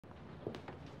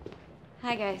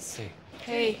Hi, guys. Hey.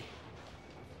 Hey.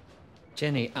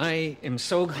 Jenny, I am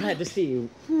so glad to see you.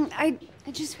 I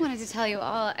just wanted to tell you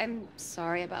all I'm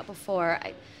sorry about before.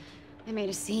 I made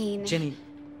a scene. Jenny,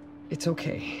 it's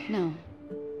okay. No.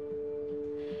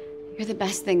 You're the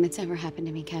best thing that's ever happened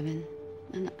to me, Kevin.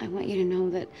 And I want you to know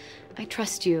that I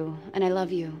trust you and I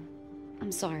love you.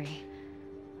 I'm sorry.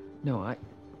 No,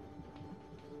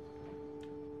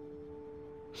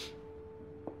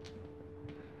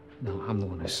 No, I'm the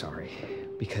one who's sorry.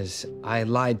 Because I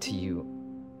lied to you.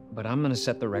 But I'm gonna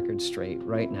set the record straight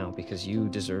right now because you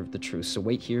deserve the truth. So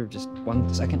wait here just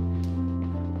 1 second.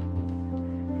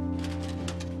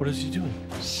 What is he doing?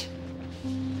 Shh.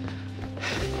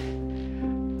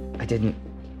 I didn't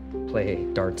play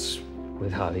darts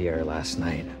with Javier last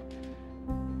night.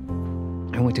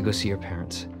 I went to go see your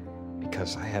parents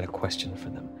because I had a question for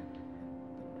them.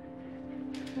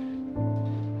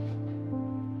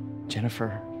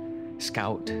 Jennifer,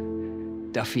 Scout,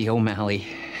 Duffy O'Malley,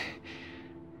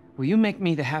 will you make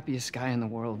me the happiest guy in the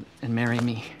world and marry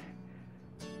me?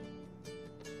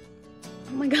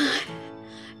 Oh my God.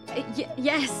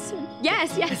 Yes.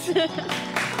 Yes, yes.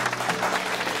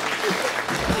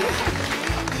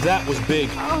 That was big.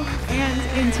 Oh, and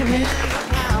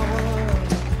intimate.